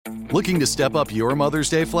Looking to step up your Mother's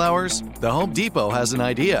Day flowers? The Home Depot has an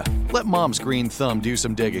idea. Let Mom's green thumb do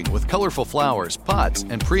some digging with colorful flowers, pots,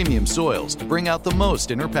 and premium soils to bring out the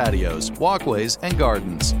most in her patios, walkways, and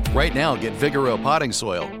gardens. Right now, get Vigoro potting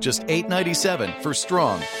soil, just $8.97 for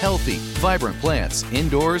strong, healthy, vibrant plants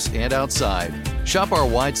indoors and outside. Shop our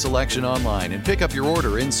wide selection online and pick up your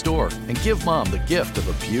order in-store and give Mom the gift of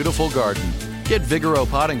a beautiful garden. Get Vigoro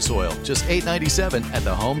potting soil, just $8.97 at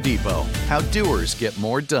the Home Depot. How doers get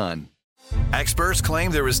more done. Experts claim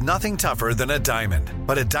there is nothing tougher than a diamond.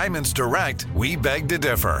 But at Diamonds Direct, we beg to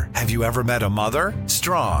differ. Have you ever met a mother?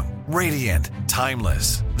 Strong, radiant,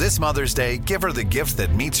 timeless. This Mother's Day, give her the gift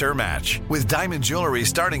that meets her match. With diamond jewelry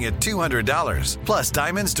starting at $200. Plus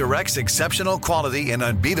Diamonds Direct's exceptional quality and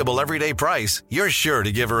unbeatable everyday price, you're sure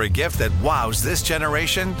to give her a gift that wows this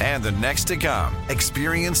generation and the next to come.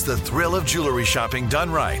 Experience the thrill of jewelry shopping done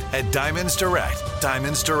right at Diamonds Direct.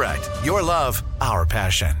 Diamonds Direct. Your love, our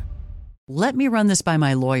passion. "Let me run this by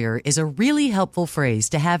my lawyer" is a really helpful phrase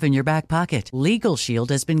to have in your back pocket. Legal Shield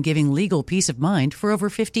has been giving legal peace of mind for over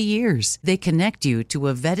 50 years. They connect you to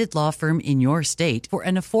a vetted law firm in your state for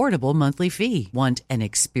an affordable monthly fee. Want an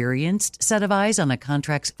experienced set of eyes on a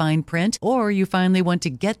contract's fine print? Or you finally want to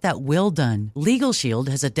get that will done? Legal Shield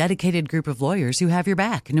has a dedicated group of lawyers who have your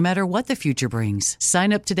back, no matter what the future brings.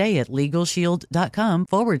 Sign up today at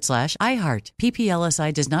LegalShield.com/iHeart.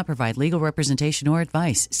 PPLSI does not provide legal representation or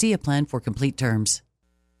advice. See a plan for complete terms.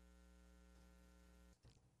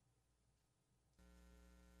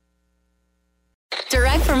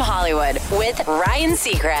 Direct from Hollywood with Ryan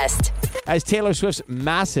Seacrest. As Taylor Swift's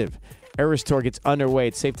massive Eras Tour gets underway,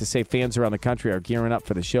 it's safe to say fans around the country are gearing up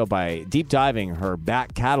for the show by deep diving her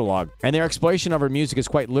back catalog. And their exploration of her music has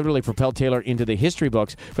quite literally propelled Taylor into the history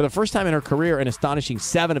books. For the first time in her career, an astonishing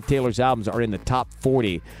 7 of Taylor's albums are in the top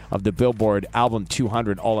 40 of the Billboard Album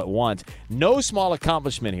 200 all at once. No small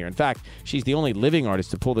accomplishment here. In fact, she's the only living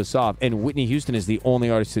artist to pull this off, and Whitney Houston is the only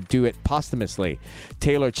artist to do it posthumously.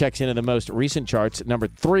 Taylor checks into the most recent charts. Number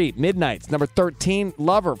 3, Midnights. Number 13,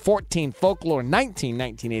 Lover. 14, Folklore. 19,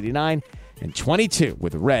 1989. And 22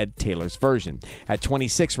 with Red, Taylor's version. At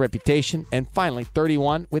 26, Reputation. And finally,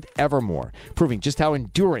 31 with Evermore, proving just how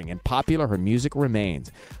enduring and popular her music remains.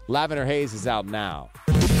 Lavender Haze is out now.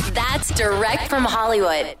 That's Direct from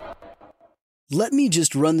Hollywood. "Let me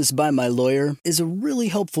just run this by my lawyer" is a really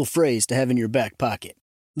helpful phrase to have in your back pocket.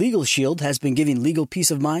 Legal Shield has been giving legal peace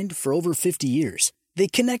of mind for over 50 years. They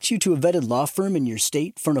connect you to a vetted law firm in your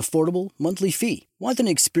state for an affordable monthly fee. Want an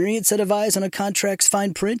experienced set of eyes on a contract's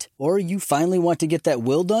fine print? Or you finally want to get that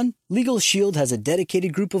will done? Legal Shield has a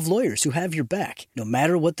dedicated group of lawyers who have your back, no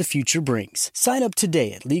matter what the future brings. Sign up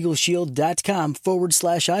today at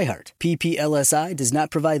LegalShield.com/iHeart. PPLSI does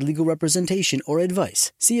not provide legal representation or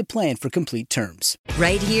advice. See a plan for complete terms.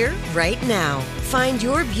 Right here, right now. Find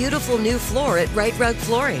your beautiful new floor at Right Rug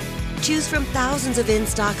Flooring. Choose from thousands of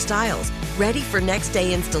in-stock styles, ready for next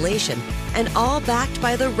day installation, and all backed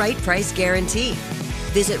by the right price guarantee.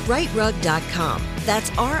 Visit rightrug.com. That's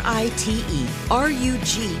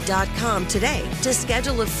RITERUG.com today to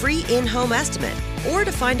schedule a free in-home estimate or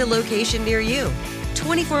to find a location near you.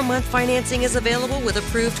 24-month financing is available with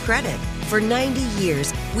approved credit. For 90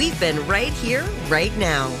 years, we've been right here, right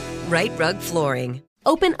now. Right Rug Flooring.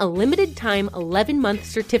 Open a limited-time 11-month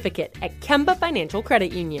certificate at Kemba Financial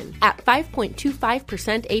Credit Union. At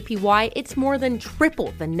 5.25% APY, it's more than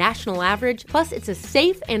triple the national average, plus it's a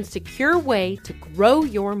safe and secure way to grow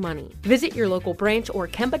your money. Visit your local branch or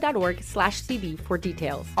kemba.org/cd for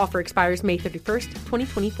details. Offer expires May 31st,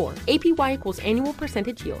 2024. APY equals annual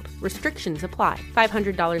percentage yield. Restrictions apply.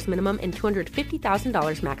 $500 minimum and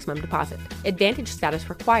 $250,000 maximum deposit. Advantage status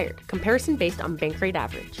required. Comparison based on bank rate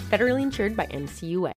average. Federally insured by NCUA.